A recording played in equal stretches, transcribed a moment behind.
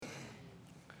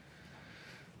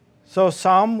So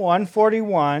Psalm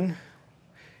 141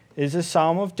 is a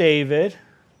psalm of David,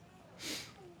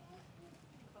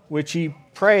 which he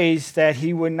prays that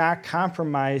he would not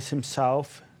compromise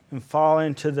himself and fall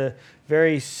into the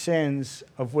very sins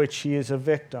of which he is a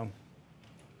victim.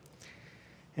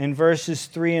 In verses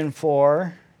 3 and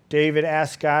 4, David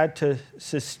asks God to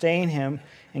sustain him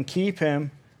and keep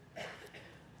him,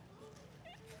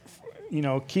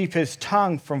 keep his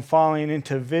tongue from falling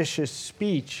into vicious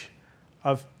speech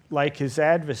like his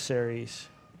adversaries.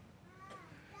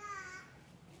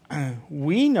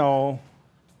 We know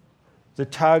the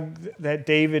tug that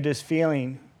David is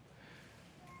feeling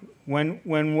when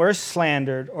we're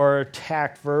slandered or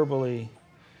attacked verbally.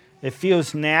 It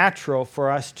feels natural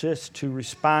for us just to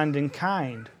respond in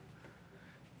kind.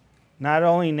 Not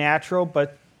only natural,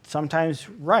 but sometimes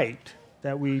right,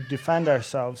 that we defend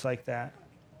ourselves like that.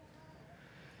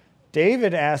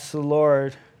 David asks the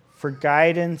Lord for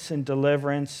guidance and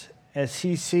deliverance as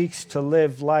he seeks to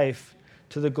live life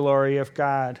to the glory of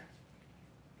God.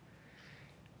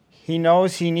 He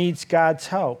knows he needs God's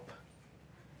help.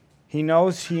 He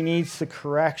knows he needs the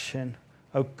correction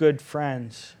of good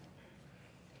friends.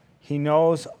 He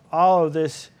knows all of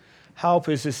this help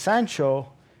is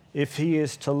essential if he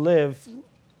is to live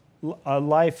a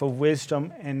life of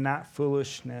wisdom and not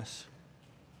foolishness.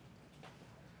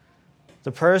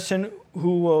 The person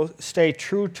who will stay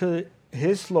true to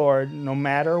his Lord no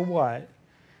matter what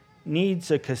needs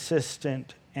a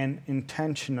consistent and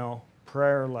intentional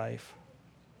prayer life.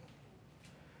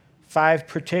 5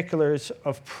 particulars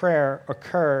of prayer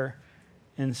occur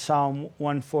in Psalm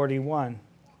 141,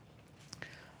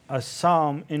 a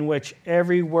psalm in which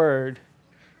every word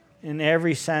in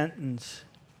every sentence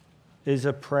is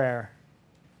a prayer.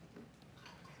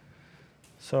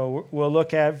 So we'll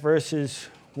look at verses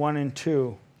 1 and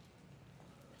 2.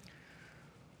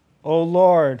 O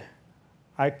Lord,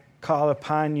 I call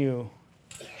upon you.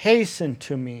 Hasten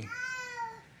to me.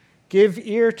 Give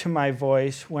ear to my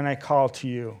voice when I call to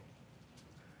you.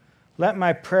 Let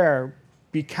my prayer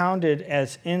be counted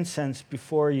as incense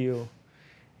before you,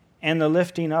 and the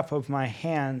lifting up of my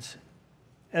hands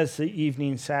as the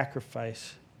evening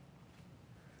sacrifice.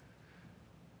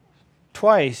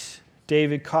 Twice,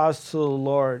 David calls to the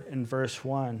Lord in verse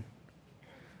 1.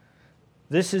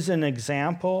 This is an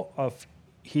example of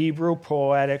Hebrew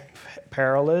poetic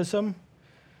parallelism,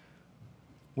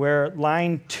 where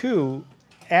line 2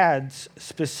 adds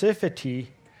specificity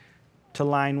to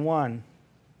line 1.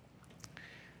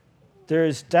 There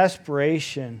is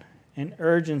desperation and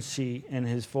urgency in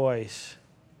his voice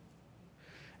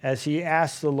as he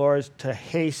asks the Lord to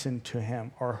hasten to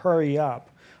him, or hurry up,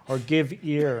 or give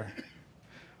ear,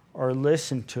 or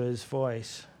listen to his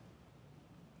voice.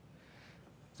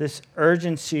 This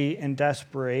urgency and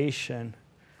desperation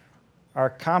are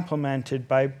complemented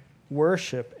by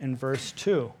worship in verse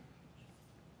 2.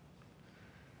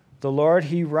 The Lord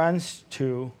he runs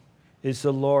to is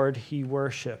the Lord he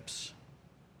worships.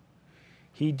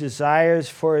 He desires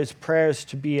for his prayers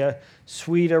to be a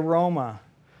sweet aroma,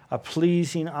 a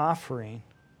pleasing offering.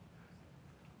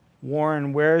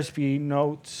 Warren Wiersbe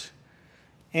notes,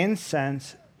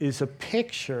 incense is a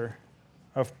picture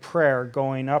of prayer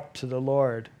going up to the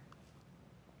Lord.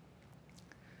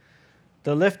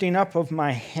 The lifting up of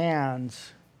my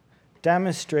hands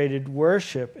demonstrated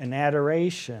worship and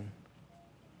adoration.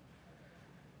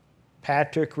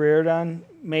 Patrick Reardon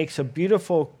makes a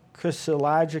beautiful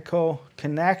Christological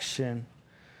connection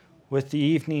with the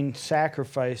evening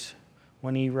sacrifice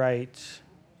when he writes,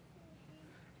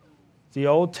 the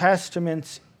Old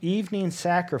Testament's evening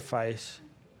sacrifice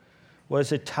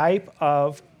was a type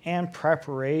of and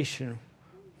preparation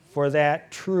for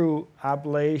that true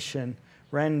oblation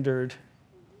rendered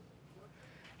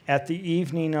at the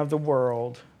evening of the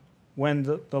world when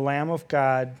the Lamb of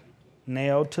God,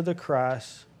 nailed to the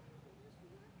cross,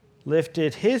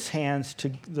 lifted his hands to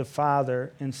the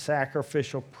Father in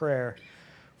sacrificial prayer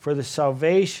for the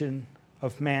salvation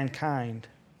of mankind.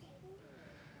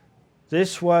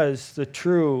 This was the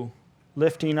true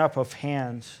lifting up of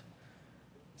hands,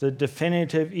 the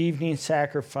definitive evening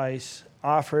sacrifice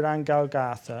offered on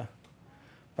Golgotha,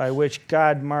 by which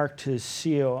God marked his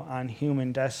seal on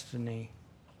human destiny.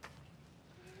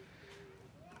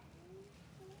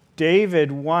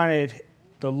 David wanted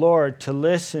the Lord to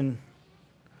listen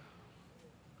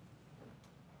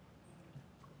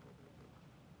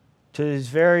to his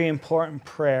very important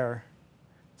prayer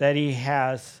that he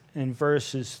has in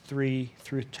verses 3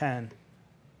 through 10.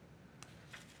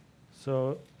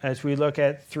 So as we look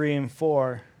at 3 and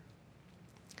 4,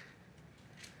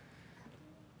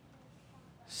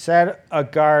 set a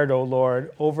guard, O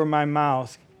Lord, over my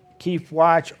mouth. Keep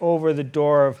watch over the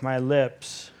door of my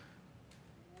lips.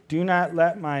 Do not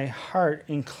let my heart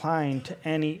incline to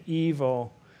any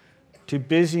evil, to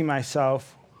busy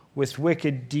myself with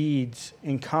wicked deeds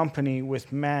in company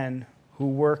with men who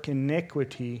work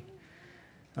iniquity,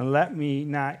 and let me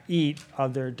not eat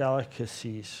of their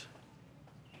delicacies.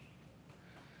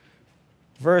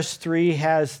 Verse 3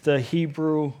 has the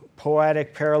Hebrew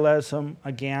poetic parallelism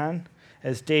again,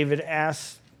 as David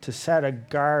asks to set a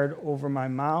guard over my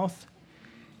mouth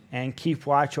and keep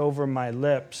watch over my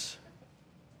lips.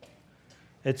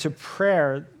 It's a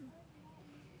prayer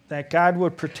that God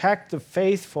would protect the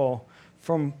faithful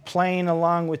from playing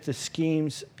along with the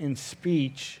schemes in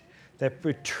speech that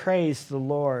betrays the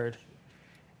Lord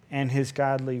and his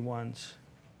godly ones.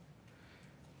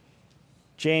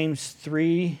 James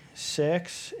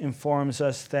 3:6 informs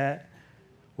us that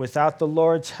without the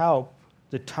Lord's help,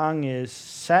 the tongue is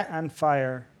set on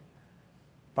fire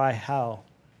by hell.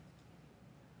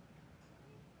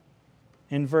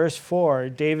 In verse 4,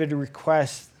 David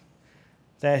requests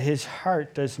that his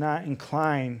heart does not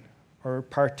incline or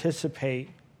participate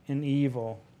in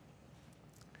evil.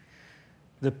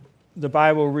 The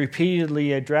Bible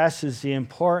repeatedly addresses the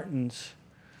importance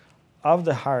of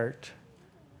the heart.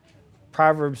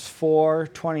 Proverbs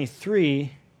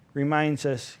 4:23 reminds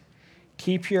us,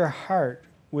 keep your heart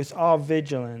with all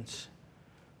vigilance,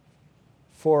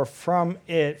 for from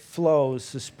it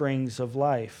flows the springs of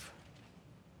life.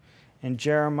 And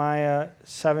Jeremiah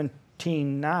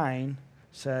 17:9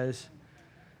 says,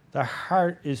 the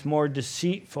heart is more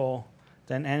deceitful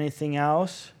than anything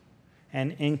else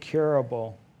and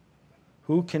incurable.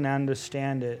 Who can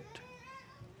understand it?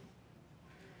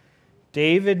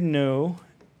 David knew,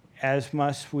 as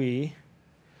must we,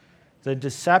 the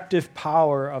deceptive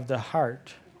power of the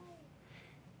heart.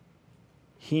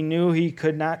 He knew he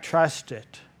could not trust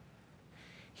it.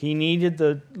 He needed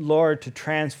the Lord to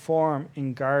transform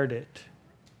and guard it.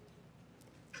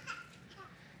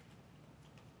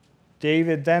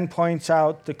 David then points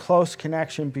out the close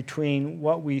connection between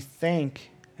what we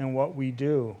think and what we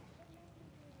do.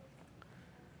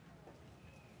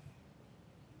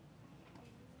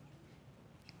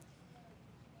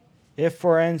 If,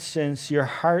 for instance, your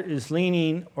heart is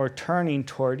leaning or turning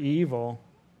toward evil,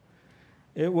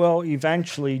 it will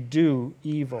eventually do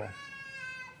evil.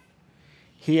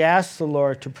 He asks the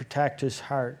Lord to protect his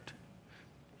heart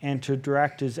and to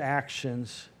direct his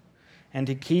actions and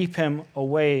to keep him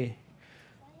away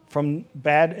from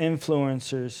bad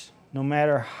influencers, no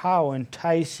matter how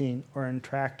enticing or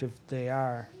attractive they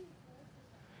are.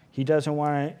 He doesn't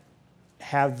want to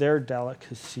have their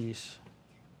delicacies.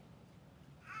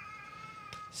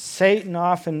 Satan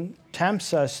often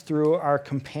tempts us through our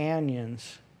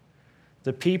companions,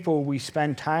 the people we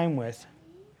spend time with.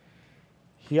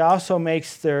 He also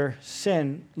makes their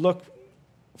sin look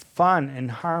fun and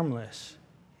harmless.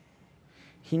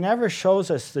 He never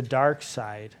shows us the dark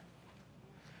side.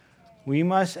 We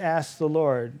must ask the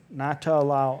Lord not to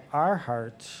allow our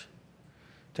hearts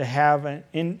to have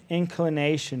an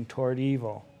inclination toward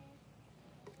evil.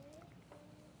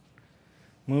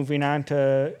 Moving on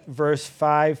to verse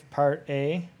 5, part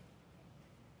A.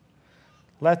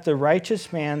 Let the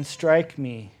righteous man strike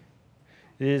me.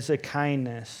 It is a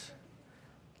kindness.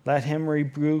 Let him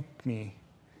rebuke me.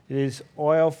 It is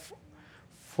oil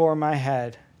for my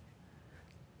head.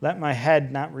 Let my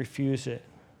head not refuse it.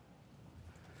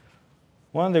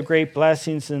 One of the great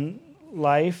blessings in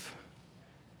life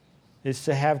is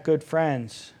to have good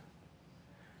friends.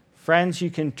 Friends you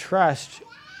can trust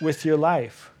with your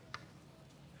life.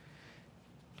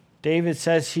 David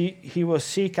says he will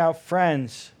seek out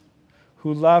friends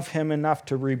who love him enough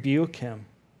to rebuke him.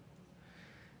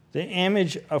 The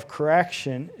image of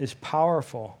correction is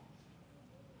powerful.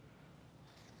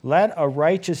 Let a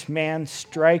righteous man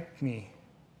strike me.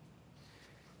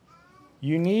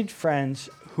 You need friends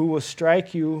who will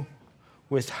strike you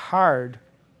with hard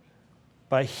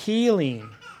but healing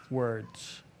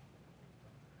words.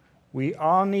 We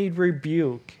all need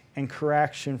rebuke and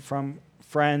correction from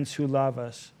friends who love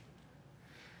us.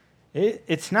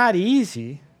 It's not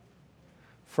easy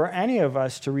for any of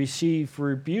us to receive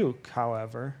rebuke,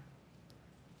 however.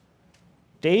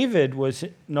 David was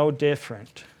no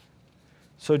different.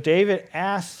 So David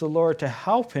asked the Lord to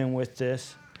help him with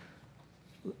this.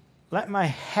 Let my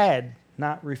head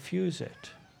not refuse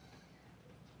it.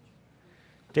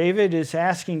 David is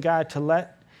asking God to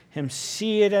let him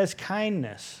see it as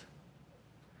kindness.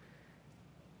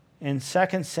 In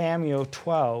 2 Samuel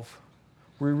 12,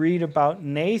 we read about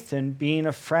Nathan being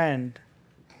a friend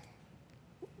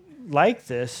like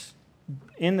this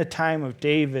in the time of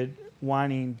David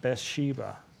wanting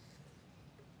Bathsheba.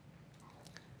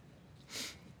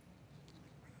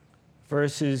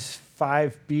 verses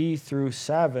 5b through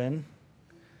 7.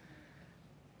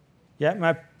 Yet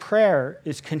my prayer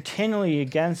is continually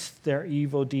against their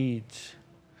evil deeds.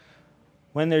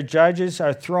 When their judges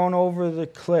are thrown over the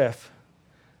cliff,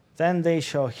 then they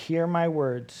shall hear my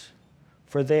words,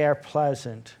 for they are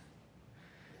pleasant.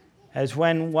 As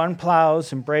when one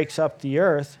plows and breaks up the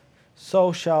earth,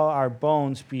 so shall our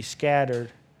bones be scattered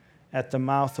at the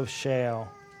mouth of Sheol.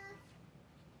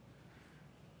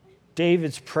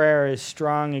 David's prayer is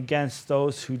strong against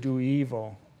those who do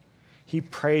evil. He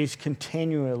prays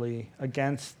continually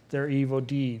against their evil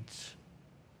deeds.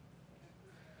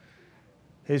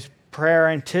 His prayer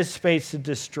anticipates the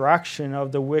destruction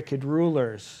of the wicked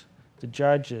rulers, the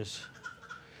judges.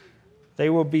 They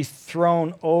will be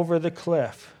thrown over the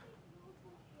cliff.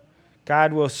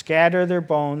 God will scatter their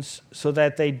bones so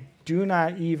that they do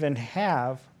not even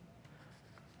have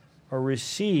or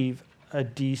receive a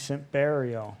decent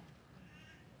burial.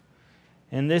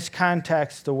 In this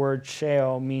context, the word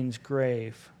Sheol means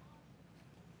grave.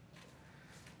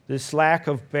 This lack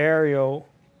of burial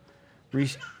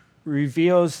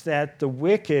reveals that the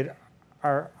wicked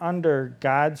are under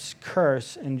God's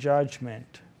curse and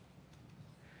judgment.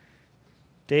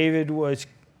 David was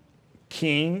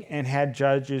king and had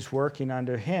judges working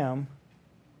under him.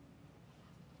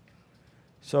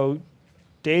 So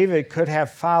David could have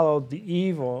followed the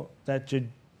evil that the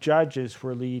judges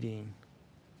were leading.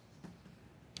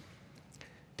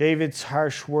 David's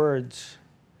harsh words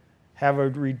have a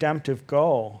redemptive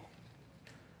goal,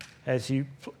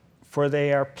 for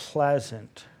they are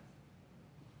pleasant.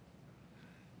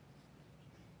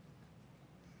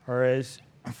 Or as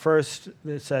first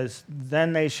it says,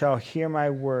 then they shall hear my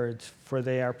words, for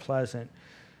they are pleasant.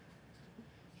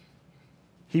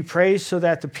 He prays so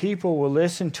that the people will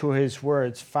listen to his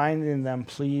words, finding them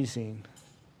pleasing,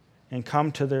 and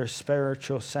come to their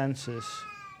spiritual senses.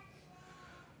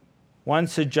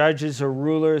 Once the judges or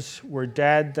rulers were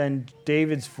dead, then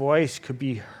David's voice could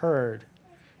be heard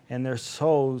and their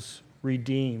souls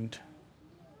redeemed.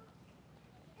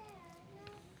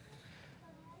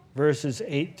 Verses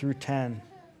 8 through 10.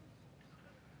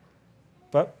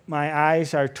 But my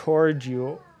eyes are toward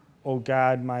you, O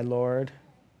God, my Lord.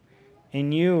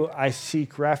 In you I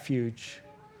seek refuge.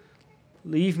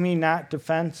 Leave me not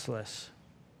defenseless.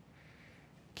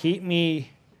 Keep me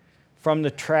from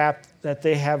the trap that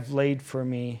they have laid for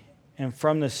me, and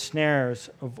from the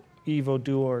snares of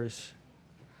evildoers.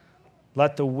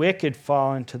 Let the wicked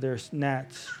fall into their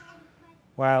nets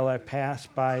while I pass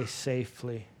by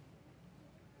safely.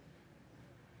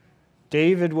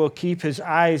 David will keep his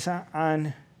eyes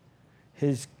on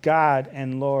his God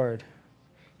and Lord.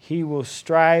 He will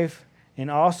strive in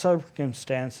all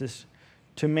circumstances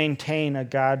to maintain a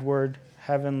Godward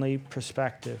heavenly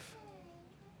perspective.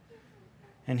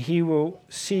 And he will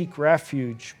seek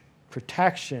refuge,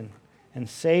 protection, and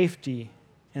safety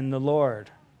in the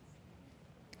Lord.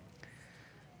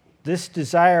 This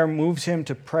desire moves him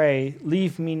to pray,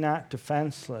 leave me not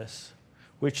defenseless,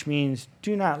 which means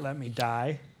do not let me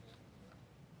die.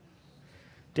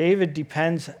 David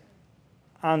depends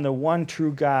on the one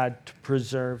true God to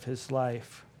preserve his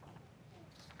life.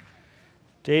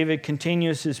 David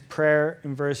continues his prayer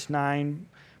in verse 9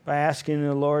 by asking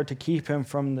the Lord to keep him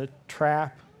from the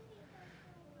trap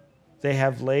they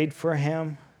have laid for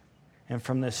him and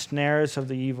from the snares of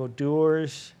the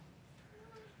evildoers.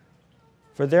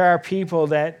 For there are people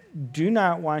that do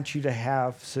not want you to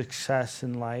have success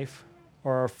in life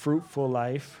or a fruitful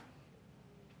life.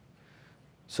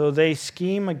 So they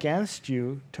scheme against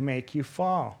you to make you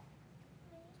fall.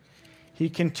 He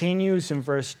continues in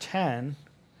verse 10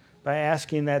 by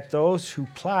asking that those who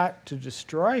plot to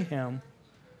destroy him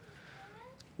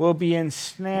will be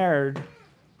ensnared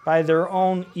by their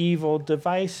own evil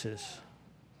devices.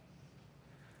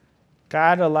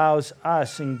 God allows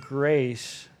us in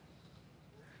grace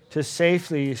to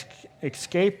safely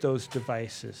escape those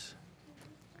devices.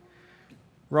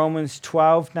 Romans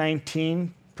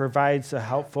 12:19 provides a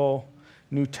helpful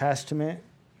New Testament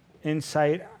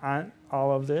insight on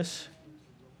all of this.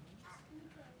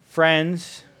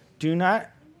 Friends, do not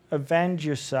avenge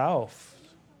yourself.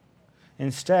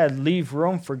 Instead, leave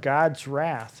room for God's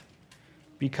wrath,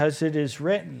 because it is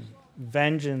written,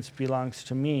 vengeance belongs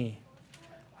to me.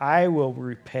 I will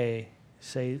repay,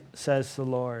 says the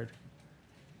Lord.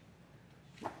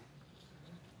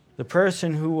 The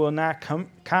person who will not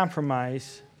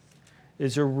compromise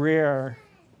is a rare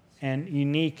and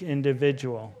unique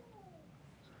individual.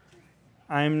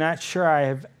 I am not sure I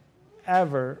have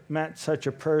ever met such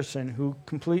a person who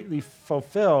completely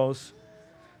fulfills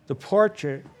the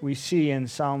portrait we see in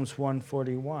Psalms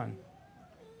 141.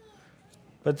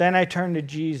 But then I turn to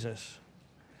Jesus.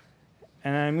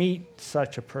 and I meet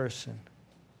such a person.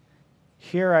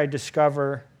 Here I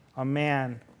discover a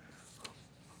man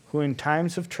who in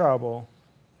times of trouble,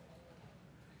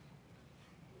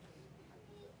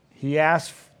 he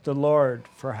asked the Lord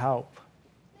for help.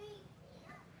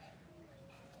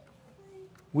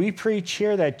 We preach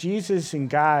here that Jesus and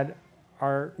God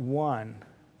are one.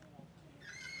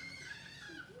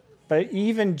 But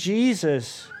even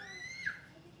Jesus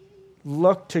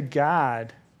looked to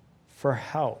God for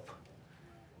help.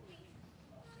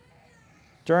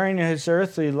 During his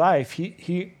earthly life,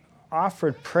 he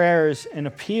offered prayers and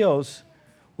appeals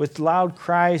with loud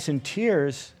cries and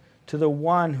tears to the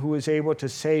one who was able to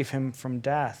save him from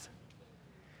death.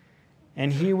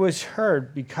 And he was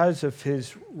heard because of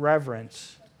his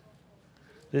reverence.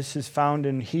 This is found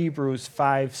in Hebrews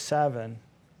 5:7.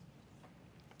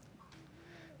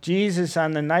 Jesus,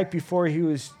 on the night before he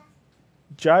was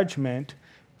judgment,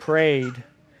 prayed,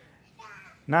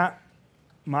 "Not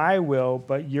my will,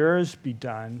 but yours be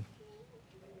done."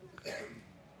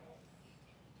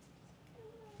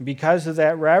 Because of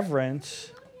that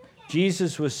reverence,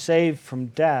 Jesus was saved from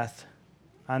death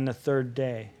on the third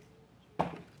day.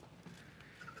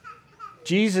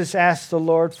 Jesus asked the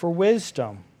Lord for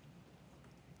wisdom.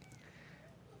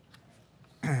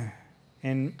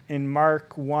 In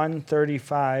Mark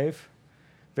 1:35,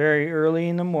 very early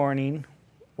in the morning,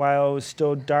 while it was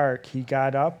still dark, he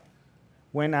got up,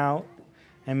 went out,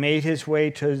 and made his way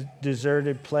to a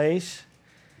deserted place,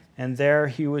 and there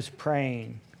he was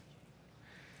praying.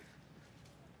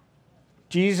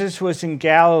 Jesus was in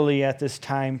Galilee at this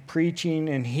time, preaching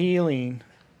and healing,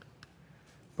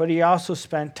 but he also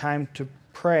spent time to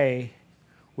pray,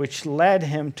 which led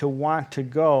him to want to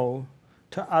go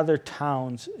to other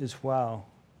towns as well.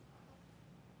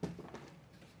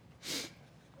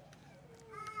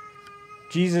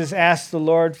 Jesus asked the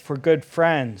Lord for good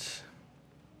friends.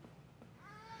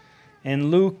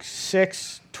 In Luke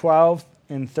 6:12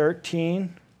 and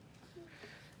 13,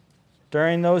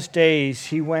 during those days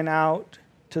he went out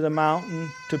to the mountain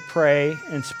to pray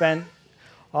and spent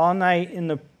all night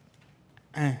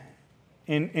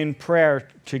in prayer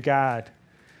to God.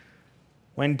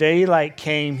 When daylight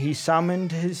came, he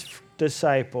summoned his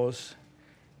disciples,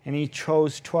 and he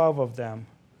chose 12 of them,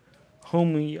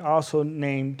 whom he also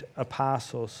named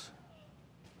apostles.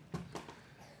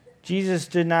 Jesus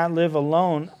did not live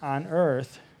alone on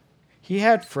earth. He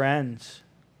had friends.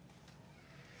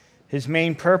 His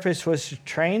main purpose was to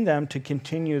train them to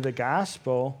continue the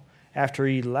gospel after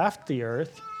he left the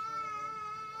earth.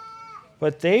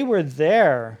 But they were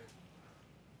there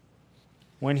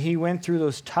when he went through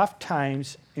those tough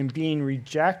times and being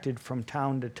rejected from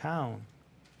town to town.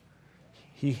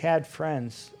 He had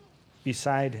friends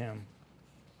beside him.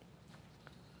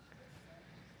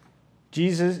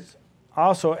 Jesus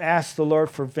also asked the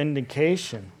Lord for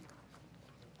vindication.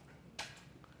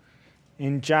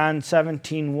 In John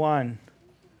 17:1,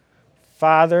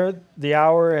 "Father, the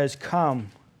hour has come.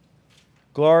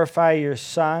 Glorify your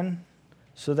Son,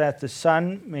 so that the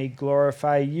Son may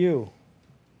glorify you."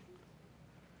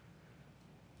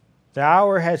 The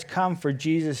hour has come for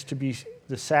Jesus to be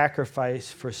the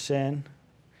sacrifice for sin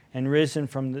and risen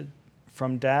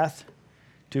from death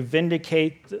to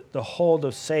vindicate the hold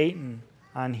of Satan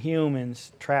on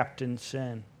humans trapped in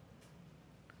sin.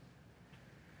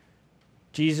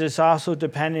 Jesus also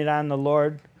depended on the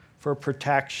Lord for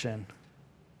protection.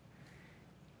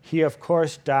 He, of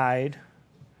course, died,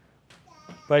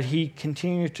 but he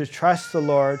continued to trust the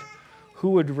Lord who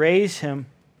would raise him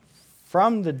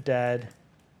from the dead.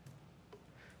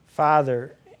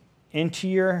 "Father, into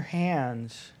your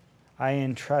hands I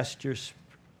entrust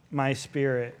my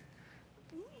spirit."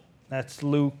 That's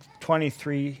Luke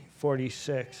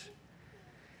 23:46.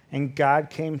 And God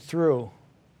came through.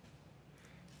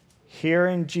 Here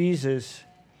in Jesus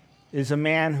is a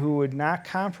man who would not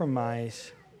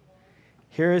compromise.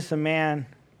 Here is the man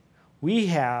we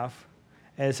have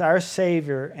as our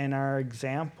Savior and our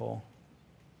example.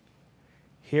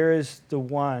 Here is the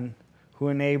one who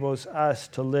enables us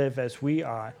to live as we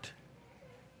ought.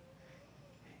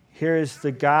 Here is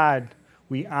the God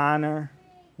we honor,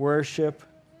 worship,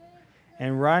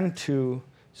 and run to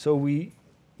so we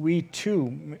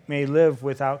too may live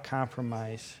without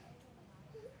compromise.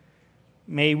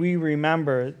 May we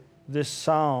remember this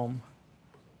psalm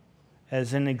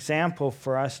as an example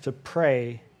for us to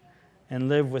pray and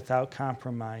live without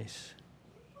compromise.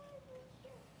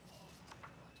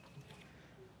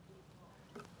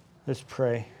 Let's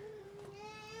pray.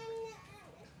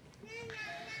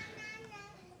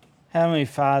 Heavenly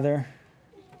Father,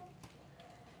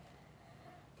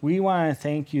 we want to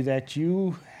thank you that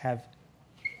you have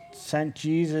sent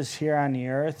Jesus here on the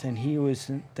earth, and he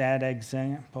was that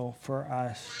example for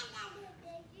us.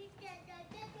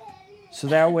 So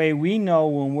that way we know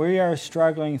when we are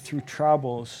struggling through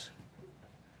troubles,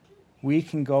 we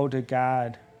can go to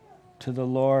God, to the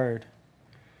Lord,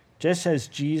 just as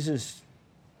Jesus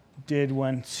did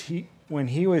when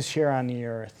he was here on the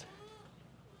earth.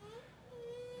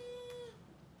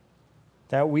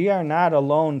 That we are not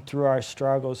alone through our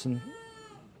struggles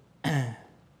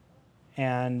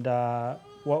and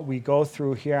what we go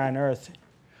through here on earth.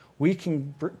 We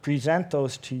can present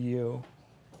those to you,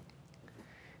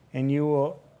 and you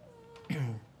will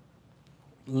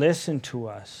listen to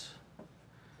us.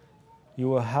 You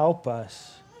will help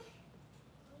us.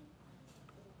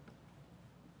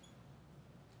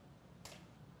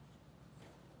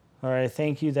 Lord, I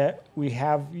thank you that we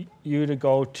have you to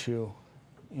go to.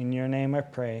 In your name I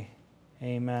pray.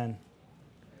 Amen.